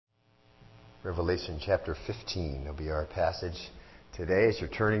Revelation chapter 15 will be our passage today. As you're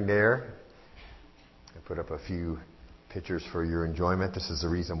turning there, I put up a few pictures for your enjoyment. This is the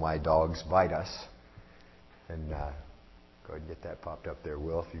reason why dogs bite us. And go ahead and get that popped up there,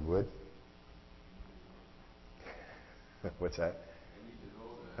 Will, if you would. What's that?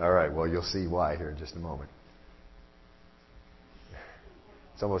 All right, well, you'll see why here in just a moment.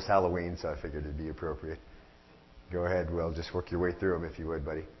 It's almost Halloween, so I figured it'd be appropriate. Go ahead, Will. Just work your way through them if you would,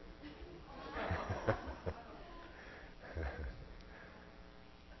 buddy.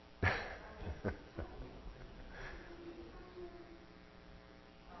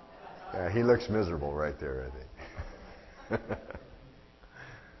 He looks miserable right there, I think.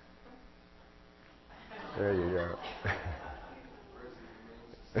 There you go.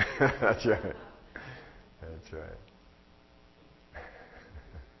 That's right. That's right.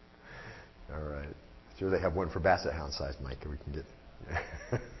 All right. Sure they have one for basset hound size, Mike, we can get.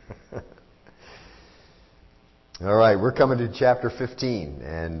 All right, we're coming to chapter 15,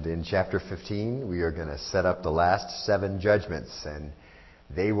 and in chapter 15 we are going to set up the last 7 judgments, and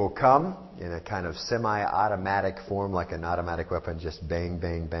they will come in a kind of semi-automatic form, like an automatic weapon, just bang,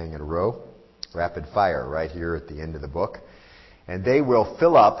 bang, bang in a row, rapid fire right here at the end of the book. And they will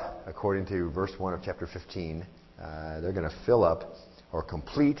fill up, according to verse 1 of chapter 15, they're going to fill up or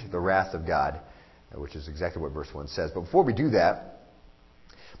complete the wrath of God, which is exactly what verse 1 says. But before we do that,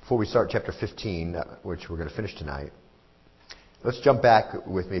 before we start chapter 15, which we're going to finish tonight, let's jump back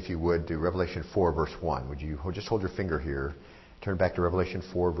with me, if you would, to Revelation 4, verse 1. Would you just hold your finger here? Turn back to Revelation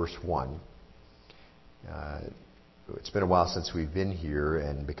 4, verse 1. It's been a while since we've been here,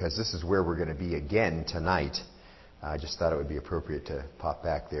 and because this is where we're going to be again tonight, I just thought it would be appropriate to pop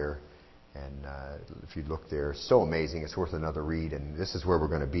back there. And if you look there, so amazing. It's worth another read, and this is where we're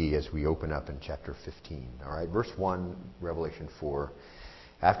going to be as we open up in chapter 15. All right, verse 1, Revelation 4.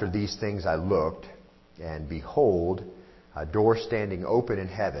 After these things I looked, and behold, a door standing open in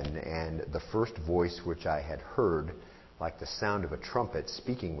heaven, and the first voice which I had heard, like the sound of a trumpet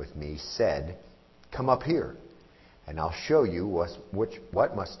speaking with me, said, "Come up here, and I'll show you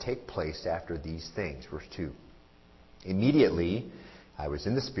what must take place after these things." Verse 2. Immediately I was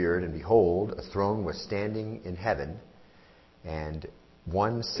in the Spirit, and behold, a throne was standing in heaven, and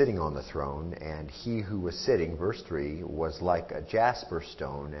one sitting on the throne, and he who was sitting, verse 3, was like a jasper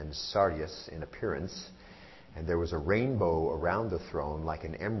stone and sardius in appearance, and there was a rainbow around the throne like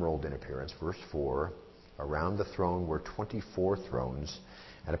an emerald in appearance. Verse 4. Around the throne were 24 thrones,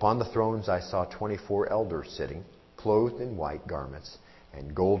 and upon the thrones I saw 24 elders sitting, clothed in white garments,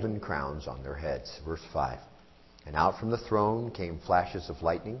 and golden crowns on their heads. Verse 5. And out from the throne came flashes of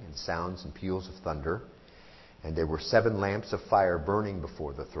lightning, and sounds and peals of thunder. And there were 7 lamps of fire burning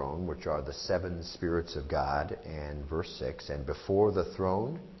before the throne, which are the 7 spirits of God. And verse 6. And before the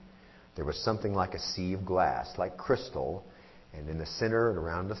throne there was something like a sea of glass, like crystal, and in the center and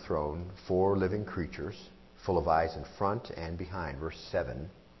around the throne 4 living creatures, full of eyes in front and behind. Verse 7.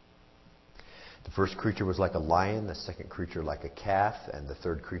 The first creature was like a lion, the second creature like a calf, and the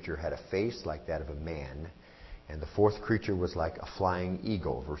third creature had a face like that of a man. And the fourth creature was like a flying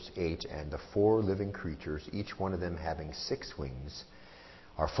eagle. Verse 8. And the 4 living creatures, each one of them having 6 wings,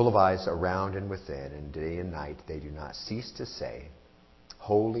 are full of eyes around and within, and day and night they do not cease to say,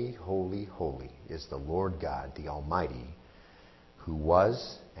 "Holy, holy, holy is the Lord God, the Almighty, who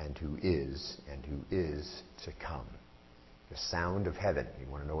was and who is to come." The sound of heaven. You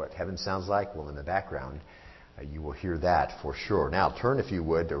want to know what heaven sounds like? Well, in the background, you will hear that for sure. Now, turn, if you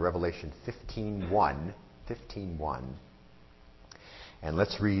would, to Revelation 15:1. 15:1. And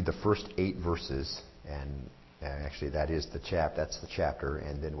let's read the first 8 verses. And actually, that's the chapter.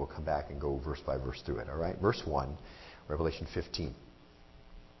 And then we'll come back and go verse by verse through it. All right? Verse 1, Revelation 15.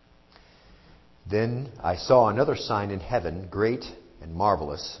 Then I saw another sign in heaven, great and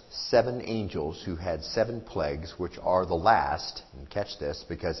marvelous, 7 angels who had 7 plagues, which are the last. And catch this,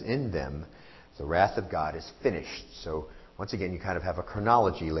 because in them the wrath of God is finished. So once again, you kind of have a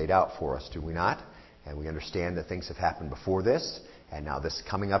chronology laid out for us, do we not? And we understand that things have happened before this, and now this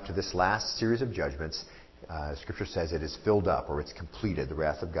coming up to this last series of judgments, Scripture says it is filled up, or it's completed. The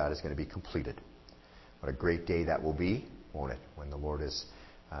wrath of God is going to be completed. What a great day that will be, won't it? When the Lord is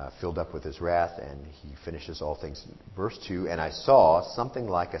filled up with His wrath, and He finishes all things. Verse 2, and I saw something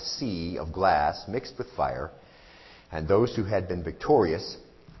like a sea of glass mixed with fire, and those who had been victorious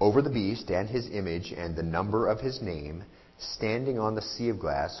over the beast and his image and the number of his name, standing on the sea of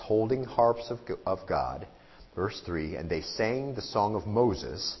glass, holding harps of God. Verse 3, and they sang the song of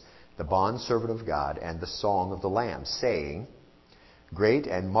Moses, the bondservant of God, and the song of the Lamb, saying, "Great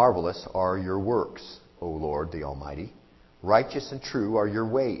and marvelous are your works, O Lord the Almighty. Righteous and true are your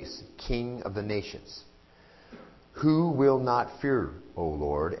ways, King of the nations. Who will not fear, O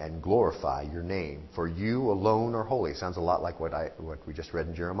Lord, and glorify your name? For you alone are holy. Sounds a lot like what we just read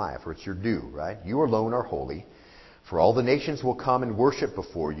in Jeremiah. For it's your due, right? You alone are holy. For all the nations will come and worship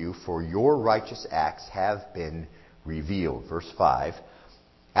before you, for your righteous acts have been revealed. Verse 5.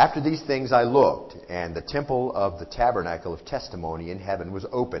 After these things I looked, and the temple of the tabernacle of testimony in heaven was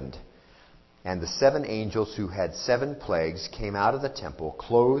opened. And the 7 angels who had 7 plagues came out of the temple,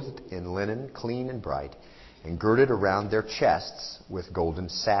 clothed in linen, clean and bright, and girded around their chests with golden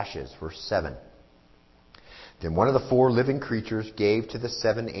sashes. Verse 7. Then one of the 4 living creatures gave to the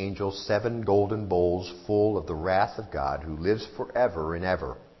 7 angels 7 golden bowls full of the wrath of God, who lives forever and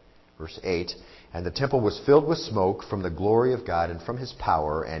ever. Verse 8. And the temple was filled with smoke from the glory of God and from His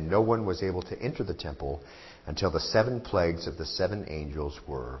power, and no one was able to enter the temple until the 7 plagues of the 7 angels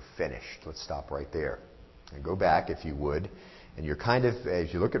were finished. Let's stop right there. And go back, if you would. And you're kind of,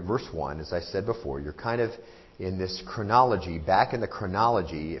 as you look at verse 1, as I said before, you're kind of in this chronology, back in the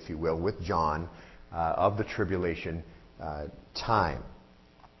chronology, if you will, with John, of the tribulation time.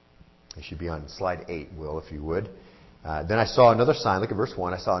 It should be on slide 8, Will, if you would. Then I saw another sign. Look at verse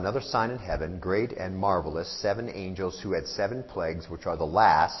 1. I saw another sign in heaven, great and marvelous, 7 angels who had 7 plagues, which are the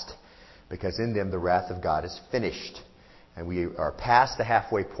last, because in them the wrath of God is finished. And we are past the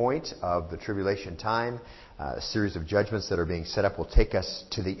halfway point of the tribulation time. A series of judgments that are being set up will take us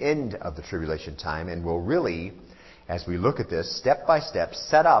to the end of the tribulation time, and will really, as we look at this, step by step,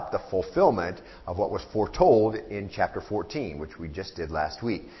 set up the fulfillment of what was foretold in chapter 14, which we just did last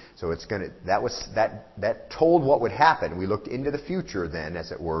week. So it's going to that told what would happen. We looked into the future then,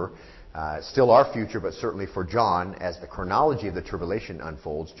 as it were. Still our future, but certainly for John, as the chronology of the tribulation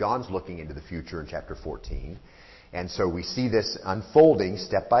unfolds, John's looking into the future in chapter 14. And so we see this unfolding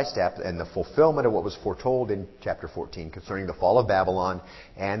step by step, and the fulfillment of what was foretold in chapter 14 concerning the fall of Babylon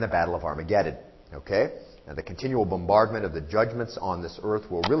and the battle of Armageddon. Okay? Now, the continual bombardment of the judgments on this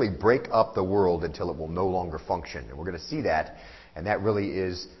earth will really break up the world until it will no longer function. And we're going to see that, and that really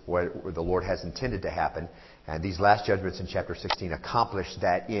is what the Lord has intended to happen. And these last judgments in chapter 16 accomplish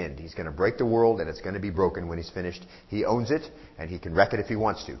that end. He's going to break the world, and it's going to be broken when He's finished. He owns it, and He can wreck it if He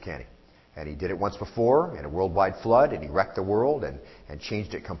wants to, can't He? And He did it once before in a worldwide flood, and He wrecked the world and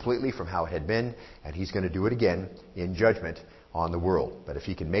changed it completely from how it had been. And He's going to do it again in judgment on the world. But if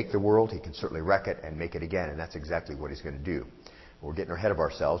He can make the world, He can certainly wreck it and make it again. And that's exactly what He's going to do. We're getting ahead of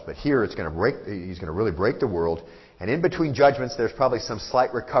ourselves. But here He's going to really break the world. And in between judgments, there's probably some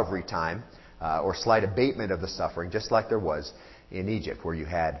slight recovery time or slight abatement of the suffering, just like there was in Egypt, where you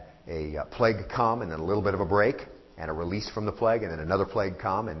had a plague come and then a little bit of a break, and a release from the plague, and then another plague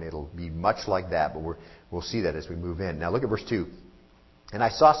come, and it'll be much like that, but we'll see that as we move in. Now look at verse 2. And I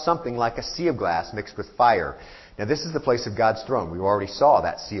saw something like a sea of glass mixed with fire. Now this is the place of God's throne. We already saw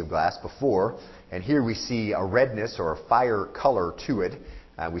that sea of glass before, and here we see a redness or a fire color to it.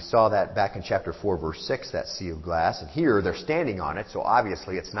 We saw that back in chapter 4, verse 6, that sea of glass. And here they're standing on it, so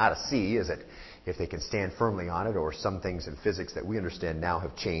obviously it's not a sea, is it? If they can stand firmly on it, or some things in physics that we understand now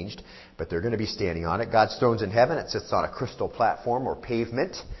have changed. But they're going to be standing on it. God's throne's in heaven. It sits on a crystal platform or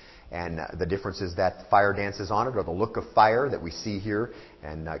pavement. And the difference is that fire dances on it, or the look of fire that we see here.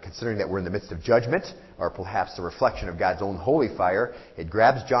 And considering that we're in the midst of judgment, or perhaps the reflection of God's own holy fire, it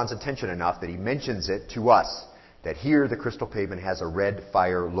grabs John's attention enough that he mentions it to us. That here the crystal pavement has a red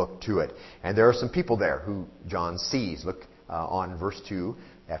fire look to it. And there are some people there who John sees. Look on verse 2.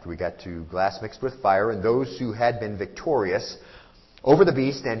 After we got to glass mixed with fire, and those who had been victorious over the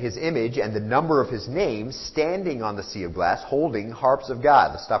beast and his image and the number of his name, standing on the sea of glass, holding harps of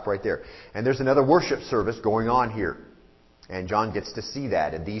God. Let's stop right there. And there's another worship service going on here. And John gets to see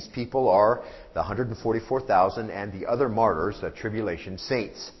that. And these people are the 144,000 and the other martyrs, the tribulation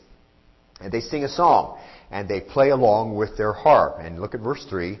saints. And they sing a song, and they play along with their harp. And look at verse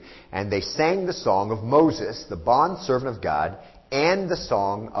 3. And they sang the song of Moses, the bondservant of God, and the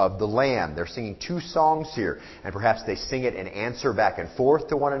song of the Lamb. They're singing 2 songs here. And perhaps they sing it and answer back and forth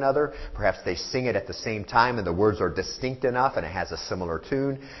to one another. Perhaps they sing it at the same time and the words are distinct enough and it has a similar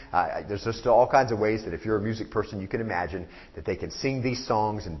tune. There's just all kinds of ways that if you're a music person, you can imagine that they can sing these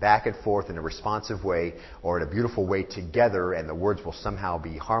songs and back and forth in a responsive way or in a beautiful way together, and the words will somehow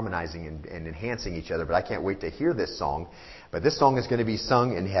be harmonizing and enhancing each other. But I can't wait to hear this song. But this song is going to be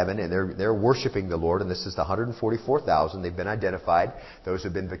sung in heaven, and they're worshiping the Lord, and this is the 144,000. They've been identified. Those who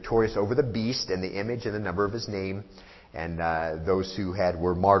have been victorious over the beast and the image and the number of his name, and those who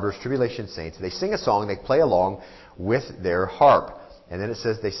were martyrs, tribulation saints. They sing a song, they play along with their harp. And then it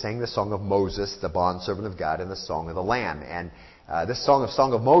says they sang the song of Moses, the bondservant of God, and the song of the Lamb. And This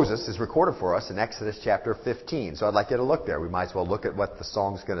Song of Moses, is recorded for us in Exodus chapter 15. So I'd like you to look there. We might as well look at what the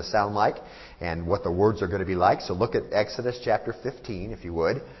song's going to sound like and what the words are going to be like. So look at Exodus chapter 15, if you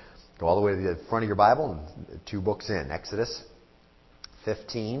would. Go all the way to the front of your Bible and 2 books in. Exodus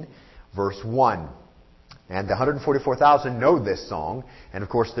 15, verse 1. And the 144,000 know this song. And of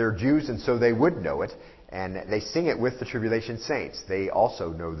course they're Jews, and so they would know it. And they sing it with the tribulation saints. They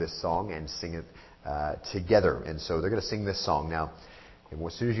also know this song and sing it together. And so they're going to sing this song. Now,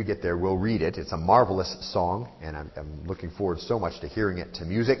 as soon as you get there, we'll read it. It's a marvelous song, and I'm looking forward so much to hearing it to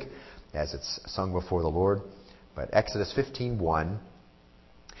music as it's sung before the Lord. But Exodus 15:1.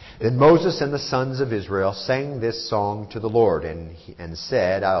 Then Moses and the sons of Israel sang this song to the Lord, and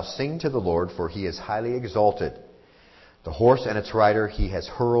said, I'll sing to the Lord, for he is highly exalted. The horse and its rider he has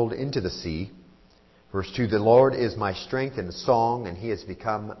hurled into the sea. Verse 2, the Lord is my strength and song, and he has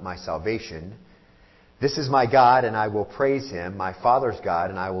become my salvation. This is my God, and I will praise him, my father's God,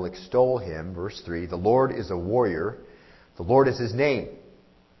 and I will extol him. Verse 3, the Lord is a warrior. The Lord is his name.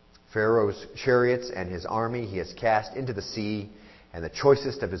 Pharaoh's chariots and his army he has cast into the sea, and the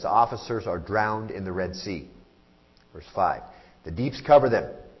choicest of his officers are drowned in the Red Sea. Verse 5, the deeps cover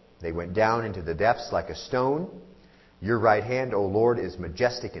them. They went down into the depths like a stone. Your right hand, O Lord, is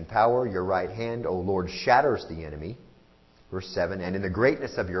majestic in power. Your right hand, O Lord, shatters the enemy. Verse 7, and in the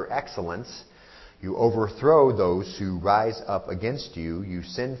greatness of your excellence, you overthrow those who rise up against you. You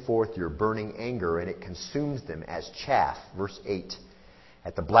send forth your burning anger, and it consumes them as chaff. Verse 8,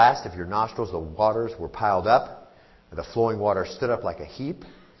 at the blast of your nostrils, the waters were piled up. The flowing water stood up like a heap.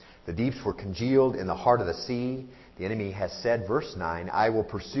 The deeps were congealed in the heart of the sea. The enemy has said, verse 9, I will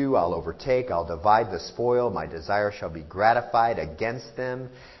pursue, I'll overtake, I'll divide the spoil. My desire shall be gratified against them.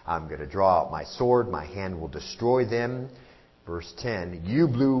 I'm going to draw out my sword. My hand will destroy them. Verse 10, you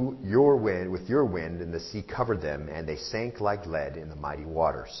blew your wind with your wind, and the sea covered them, and they sank like lead in the mighty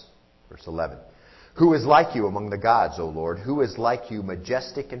waters. Verse 11, who is like you among the gods, O Lord? Who is like you,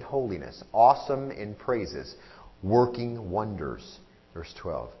 majestic in holiness, awesome in praises, working wonders? Verse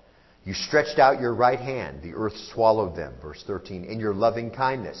 12, you stretched out your right hand, the earth swallowed them. Verse 13, in your loving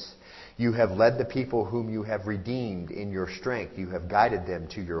kindness, you have led the people whom you have redeemed in your strength. You have guided them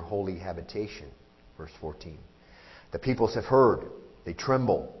to your holy habitation. Verse 14, the peoples have heard, they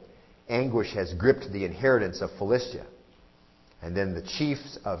tremble. Anguish has gripped the inheritance of Philistia. And then the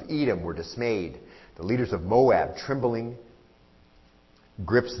chiefs of Edom were dismayed. The leaders of Moab, trembling,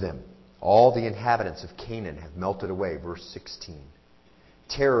 grips them. All the inhabitants of Canaan have melted away. Verse 16.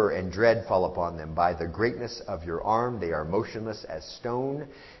 Terror and dread fall upon them. By the greatness of your arm they are motionless as stone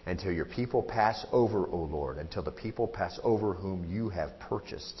until your people pass over, O Lord, until the people pass over whom you have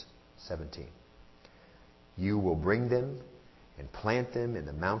purchased. 17. You will bring them and plant them in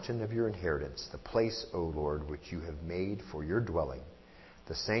the mountain of your inheritance, the place, O Lord, which you have made for your dwelling,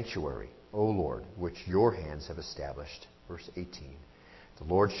 the sanctuary, O Lord, which your hands have established. Verse 18. The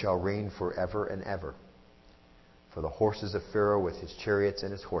Lord shall reign forever and ever. For the horses of Pharaoh with his chariots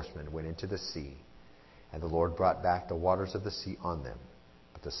and his horsemen went into the sea, and the Lord brought back the waters of the sea on them.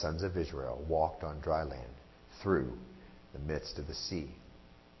 But the sons of Israel walked on dry land through the midst of the sea.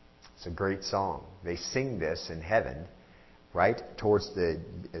 It's a great song. They sing this in heaven, right towards the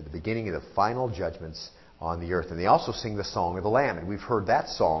beginning of the final judgments on the earth. And they also sing the Song of the Lamb. And we've heard that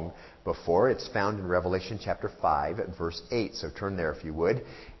song before. It's found in Revelation chapter 5 and verse 8. So turn there if you would.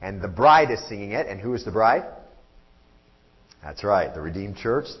 And the bride is singing it. And who is the bride? That's right, the redeemed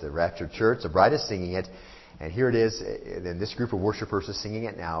church, the raptured church. The bride is singing it. And here it is. And this group of worshipers is singing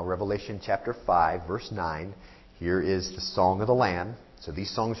it now. Revelation chapter 5, verse 9. Here is the Song of the Lamb. So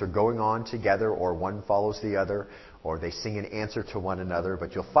these songs are going on together, or one follows the other, or they sing in answer to one another.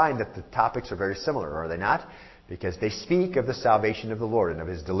 But you'll find that the topics are very similar, are they not? Because they speak of the salvation of the Lord and of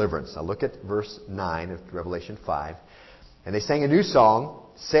his deliverance. Now look at verse 9 of Revelation 5. And they sang a new song,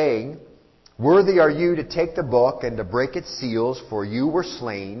 saying, worthy are you to take the book and to break its seals, for you were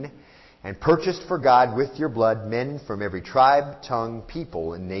slain and purchased for God with your blood men from every tribe, tongue,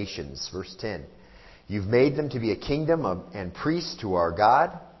 people, and nations. Verse 10. You've made them to be a kingdom and priests to our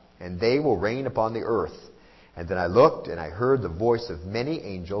God, and they will reign upon the earth. And then I looked, and I heard the voice of many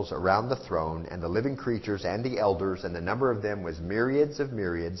angels around the throne, and the living creatures, and the elders, and the number of them was myriads of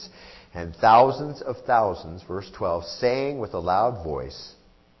myriads, and thousands of thousands, verse 12, saying with a loud voice,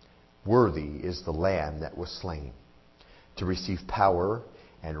 worthy is the Lamb that was slain, to receive power,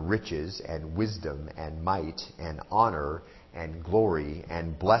 and riches, and wisdom, and might, and honor, and glory,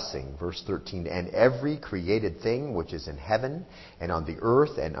 and blessing. Verse 13, and every created thing which is in heaven, and on the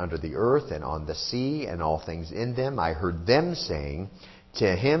earth, and under the earth, and on the sea, and all things in them, I heard them saying,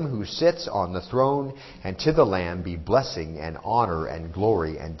 To him who sits on the throne and to the Lamb be blessing and honor and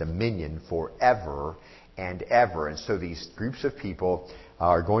glory and dominion forever and ever. And so these groups of people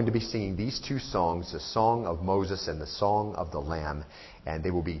are going to be singing these two songs, the Song of Moses and the Song of the Lamb. And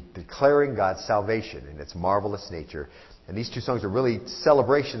they will be declaring God's salvation in its marvelous nature. And these two songs are really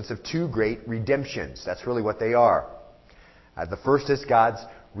celebrations of two great redemptions. That's really what they are. The first is God's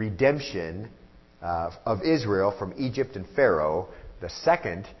redemption of Israel from Egypt and Pharaoh. The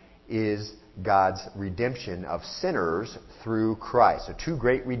second is God's redemption of sinners through Christ. So two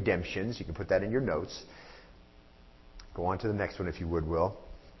great redemptions. You can put that in your notes. Go on to the next one if you would, Will.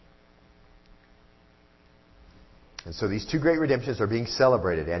 And so these two great redemptions are being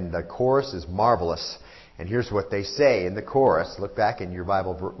celebrated, and the chorus is marvelous. And here's what they say in the chorus. Look back in your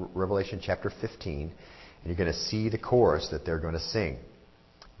Bible, Revelation chapter 15, and you're going to see the chorus that they're going to sing.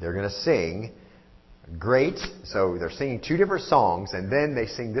 They're going to sing great. So they're singing two different songs, and then they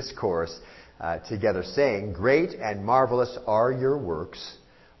sing this chorus together, saying, "Great and marvelous are your works,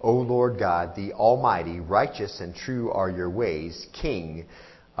 O Lord God, the Almighty. Righteous and true are your ways, King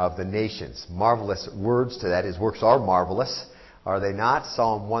of the nations." Marvelous words to that. His works are marvelous, are they not?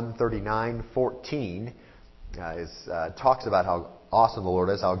 Psalm 139:14 talks about how awesome the Lord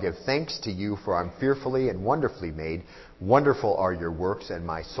is. "I'll give thanks to you, for I'm fearfully and wonderfully made. Wonderful are your works, and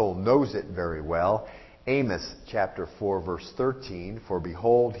my soul knows it very well." Amos chapter 4 verse 13, "For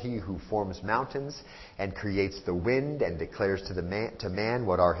behold, he who forms mountains and creates the wind and declares to man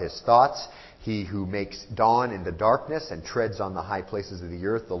what are his thoughts. He who makes dawn in the darkness and treads on the high places of the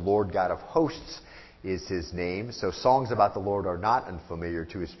earth. The Lord God of hosts is his name." So songs about the Lord are not unfamiliar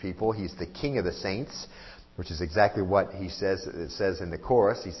to his people. He's the King of the saints, which is exactly what he says. It says in the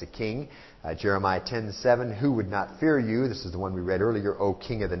chorus, he's the King. Jeremiah 10:7, "Who would not fear you?" This is the one we read earlier. "O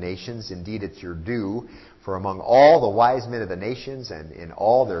King of the nations, indeed it's your due. For among all the wise men of the nations and in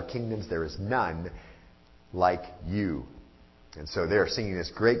all their kingdoms there is none like you." And so they're singing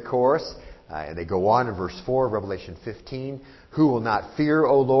this great chorus. And they go on in verse 4, Revelation 15. "Who will not fear,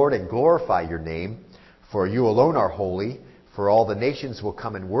 O Lord, and glorify your name? For you alone are holy. For all the nations will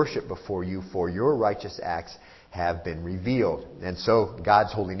come and worship before you, for your righteous acts have been revealed." And so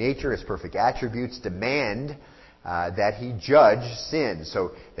God's holy nature, his perfect attributes demand that he judge sin.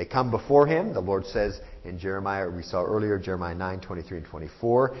 So they come before him. The Lord says in Jeremiah, we saw earlier, Jeremiah 9:23 and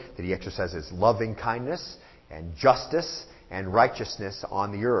 24, that he exercises loving kindness and justice and righteousness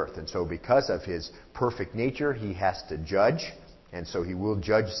on the earth. And so because of his perfect nature, he has to judge. And so he will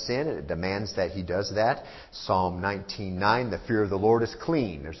judge sin, and it demands that he does that. Psalm 19:9, "The fear of the Lord is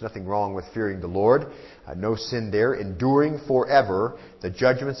clean." There's nothing wrong with fearing the Lord. No sin there. "Enduring forever. The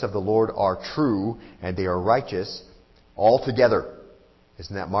judgments of the Lord are true, and they are righteous altogether."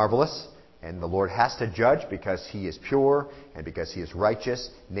 Isn't that marvelous? And the Lord has to judge because he is pure and because he is righteous.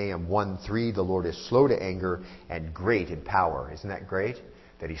 Nahum 1:3, "The Lord is slow to anger and great in power." Isn't that great?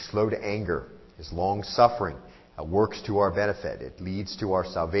 That he's slow to anger, is long-suffering. Works to our benefit. It leads to our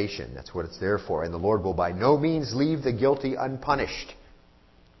salvation. That's what it's there for. "And the Lord will by no means leave the guilty unpunished.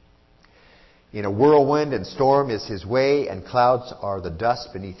 In a whirlwind and storm is his way, and clouds are the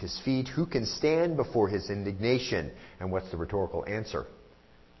dust beneath his feet. Who can stand before his indignation?" And what's the rhetorical answer?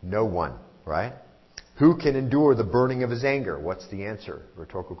 No one, right? "Who can endure the burning of his anger?" What's the answer?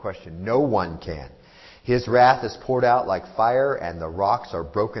 Rhetorical question. No one can. "His wrath is poured out like fire, and the rocks are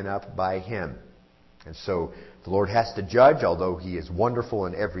broken up by him." And so the Lord has to judge, although he is wonderful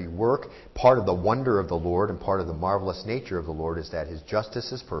in every work. Part of the wonder of the Lord and part of the marvelous nature of the Lord is that his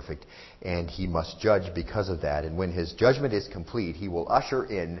justice is perfect, and he must judge because of that. And when his judgment is complete, he will usher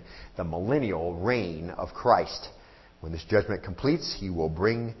in the millennial reign of Christ. When this judgment completes, he will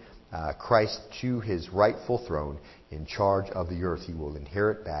bring Christ to his rightful throne in charge of the earth. He will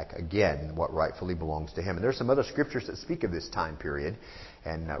inherit back again what rightfully belongs to him. And there's some other scriptures that speak of this time period.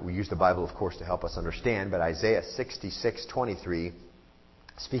 And we use the Bible, of course, to help us understand. But Isaiah 66:23,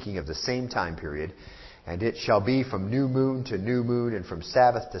 speaking of the same time period, "And it shall be from new moon to new moon, and from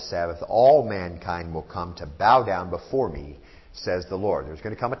Sabbath to Sabbath, all mankind will come to bow down before me, says the Lord." There's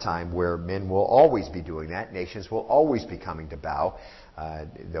going to come a time where men will always be doing that. Nations will always be coming to bow.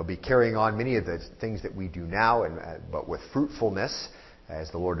 They'll be carrying on many of the things that we do now, but with fruitfulness,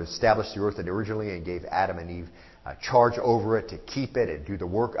 as the Lord established the earth originally and gave Adam and Eve charge over it to keep it and do the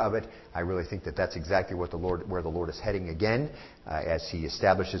work of it. I really think that that's exactly where the Lord is heading again, as he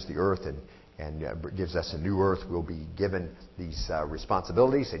establishes the earth and gives us a new earth. We'll be given these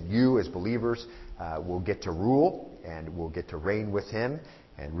responsibilities, and you as believers will get to rule and will get to reign with him.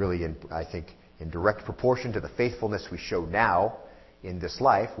 And really, I think, in direct proportion to the faithfulness we show now in this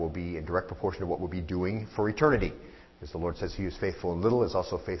life, will be in direct proportion to what we'll be doing for eternity. As the Lord says, he who is faithful in little is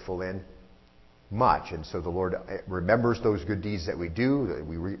also faithful in much. And so the Lord remembers those good deeds that we do.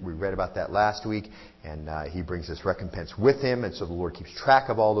 We read about that last week. And he brings this recompense with him. And so the Lord keeps track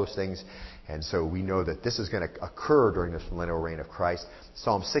of all those things. And so we know that this is going to occur during this millennial reign of Christ.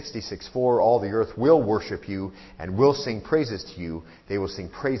 Psalm 66:4, all the earth will worship you and will sing praises to you. They will sing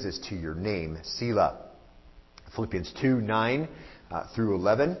praises to your name, Selah. Philippians 2:9 through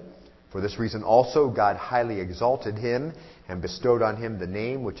 11. For this reason also God highly exalted him and bestowed on him the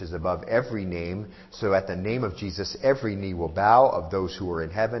name which is above every name, so at the name of Jesus every knee will bow, of those who are in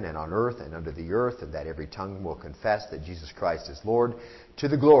heaven and on earth and under the earth, and that every tongue will confess that Jesus Christ is Lord, to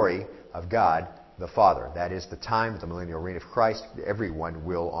the glory of God the Father. That is the time of the millennial reign of Christ. Everyone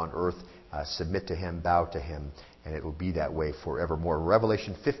will on earth submit to him, bow to him, and it will be that way forevermore.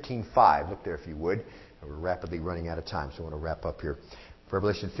 Revelation 15:5. Look there if you would. We're rapidly running out of time, so I want to wrap up here.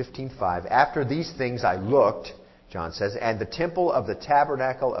 Revelation 15:5. After these things I looked, John says, and the temple of the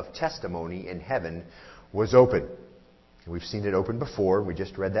tabernacle of testimony in heaven was open. We've seen it open before. We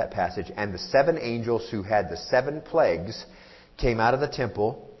just read that passage. And the 7 angels who had the 7 plagues came out of the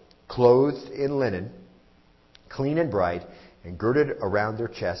temple, clothed in linen, clean and bright, and girded around their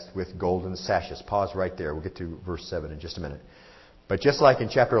chest with golden sashes. Pause right there. We'll get to verse 7 in just a minute. But just like in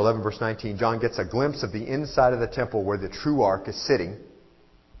chapter 11, verse 19, John gets a glimpse of the inside of the temple where the true ark is sitting.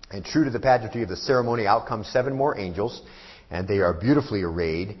 And true to the pageantry of the ceremony, out come 7 more angels, and they are beautifully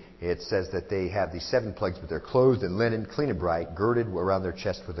arrayed. It says that they have these 7 plagues, but they're clothed in linen, clean and bright, girded around their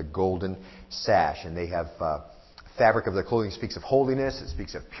chest with a golden sash. And they have fabric of their clothing speaks of holiness, it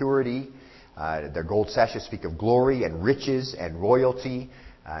speaks of purity. Their gold sashes speak of glory and riches and royalty.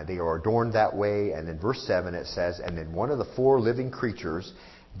 They are adorned that way. And then verse 7 it says, and then one of the 4 living creatures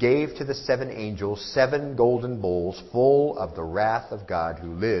gave to the 7 angels 7 golden bowls full of the wrath of God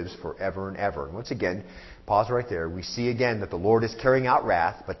who lives forever and ever. And once again, pause right there. We see again that the Lord is carrying out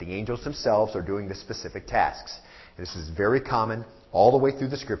wrath, but the angels themselves are doing the specific tasks. And this is very common all the way through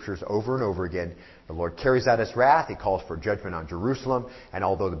the Scriptures over and over again. The Lord carries out His wrath. He calls for judgment on Jerusalem. And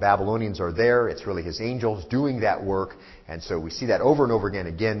although the Babylonians are there, it's really His angels doing that work. And so we see that over and over again.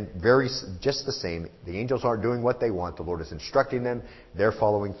 Again, just the same. The angels aren't doing what they want. The Lord is instructing them. They're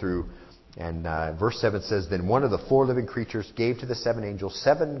following through. And verse 7 says, then one of the 4 living creatures gave to the 7 angels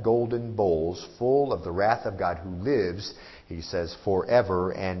 7 golden bowls full of the wrath of God who lives, he says,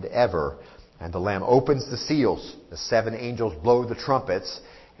 forever and ever. And the Lamb opens the seals. The 7 angels blow the trumpets.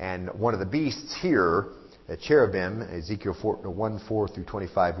 And one of the beasts here, the cherubim, Ezekiel 1:4 through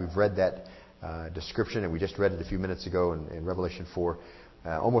 25, we've read that description, and we just read it a few minutes ago in Revelation 4.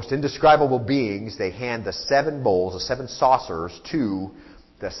 Almost indescribable beings, they hand the 7 bowls, the 7 saucers, to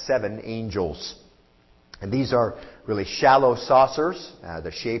the 7 angels. And these are really shallow saucers.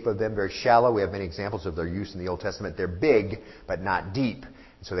 The shape of them, very shallow. We have many examples of their use in the Old Testament. They're big, but not deep.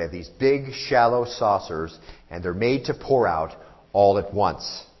 So they have these big, shallow saucers, and they're made to pour out all at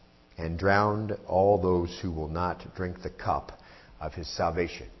once and drown all those who will not drink the cup of His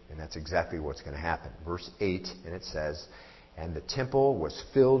salvation. And that's exactly what's going to happen. Verse 8, and it says, and the temple was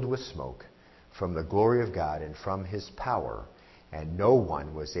filled with smoke from the glory of God and from His power, and no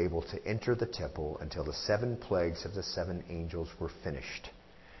one was able to enter the temple until the 7 plagues of the 7 angels were finished.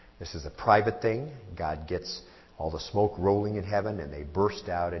 This is a private thing. God gets all the smoke rolling in heaven, and they burst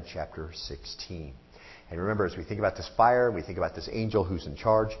out in chapter 16. And remember, as we think about this fire, we think about this angel who's in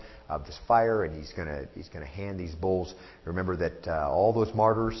charge of this fire, and he's going to hand these bowls. Remember that all those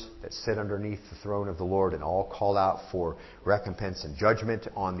martyrs that sit underneath the throne of the Lord and all call out for recompense and judgment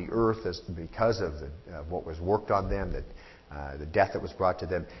on the earth because of what was worked on them, the death that was brought to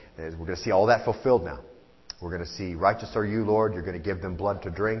them. And we're going to see all that fulfilled now. We're going to see, righteous are you, Lord. You're going to give them blood to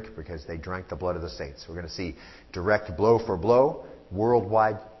drink because they drank the blood of the saints. We're going to see direct blow for blow,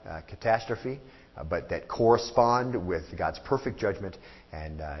 worldwide catastrophe, but that correspond with God's perfect judgment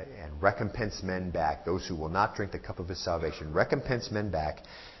and recompense men back. Those who will not drink the cup of His salvation, recompense men back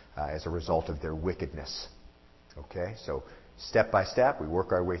as a result of their wickedness. Okay, so step by step, we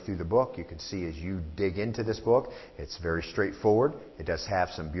work our way through the book. You can see as you dig into this book, it's very straightforward. It does have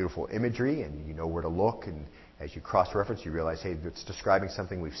some beautiful imagery, and you know where to look. And as you cross-reference, you realize, hey, it's describing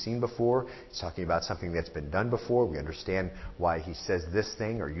something we've seen before. It's talking about something that's been done before. We understand why he says this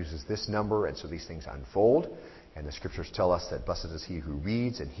thing or uses this number, and so these things unfold. And the Scriptures tell us that blessed is he who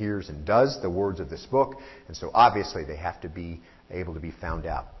reads and hears and does the words of this book. And so obviously they have to be able to be found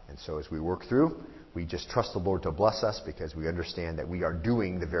out. And so as we work through, we just trust the Lord to bless us because we understand that we are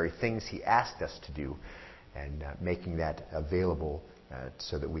doing the very things He asked us to do and making that available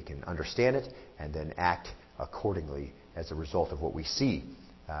so that we can understand it and then act accordingly as a result of what we see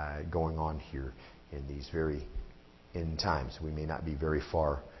going on here in these very end times. We may not be very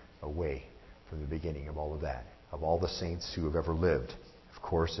far away from the beginning of all of that. Of all the saints who have ever lived, of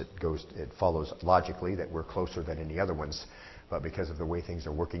course, it follows logically that we're closer than any other ones, but because of the way things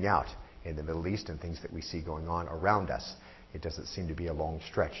are working out in the Middle East and things that we see going on around us, it doesn't seem to be a long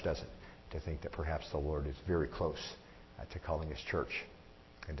stretch, does it, to think that perhaps the Lord is very close to calling His church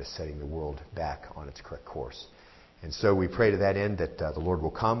and to setting the world back on its correct course. And so we pray to that end that the Lord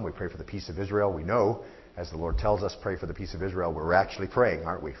will come. We pray for the peace of Israel. We know, as the Lord tells us, pray for the peace of Israel. We're actually praying,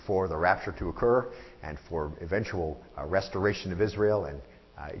 aren't we, for the rapture to occur and for eventual restoration of Israel and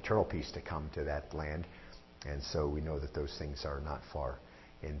eternal peace to come to that land. And so we know that those things are not far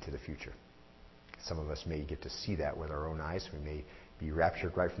into the future. Some of us may get to see that with our own eyes. We may be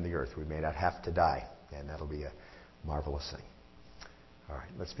raptured right from the earth. We may not have to die, and that'll be a marvelous thing. All right,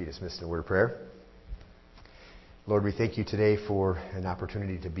 let's be dismissed in a word of prayer. Lord, we thank you today for an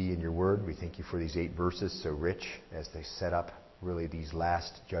opportunity to be in your word. We thank you for these 8 verses, so rich as they set up really these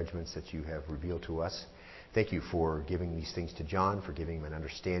last judgments that you have revealed to us. Thank you for giving these things to John, for giving him an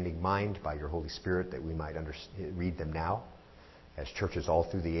understanding mind by your Holy Spirit that we might read them now. As churches all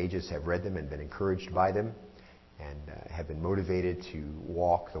through the ages have read them and been encouraged by them and have been motivated to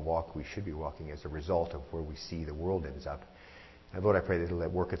walk the walk we should be walking as a result of where we see the world ends up. And Lord, I pray that it'll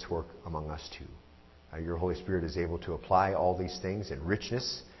let work its work among us too. Your Holy Spirit is able to apply all these things in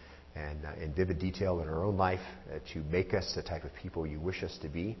richness and in vivid detail in our own life to make us the type of people you wish us to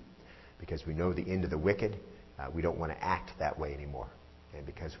be, because we know the end of the wicked. We don't want to act that way anymore. And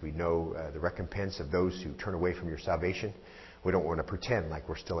because we know the recompense of those who turn away from your salvation, we don't want to pretend like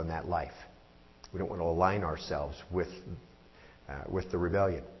we're still in that life. We don't want to align ourselves with the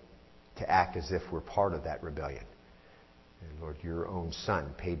rebellion, to act as if we're part of that rebellion. And Lord, your own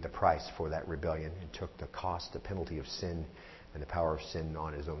Son paid the price for that rebellion and took the cost, the penalty of sin and the power of sin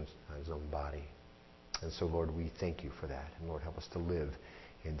on his own body. And so, Lord, we thank you for that. And Lord, help us to live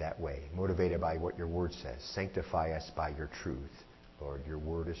in that way, motivated by what your word says. Sanctify us by your truth. Lord, your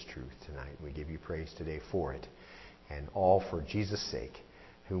word is truth tonight. We give you praise today for it. And all for Jesus' sake,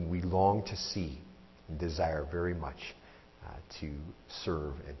 whom we long to see and desire very much to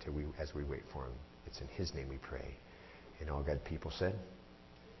serve and as we wait for him. It's in his name we pray. And all God people said,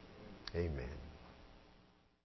 amen.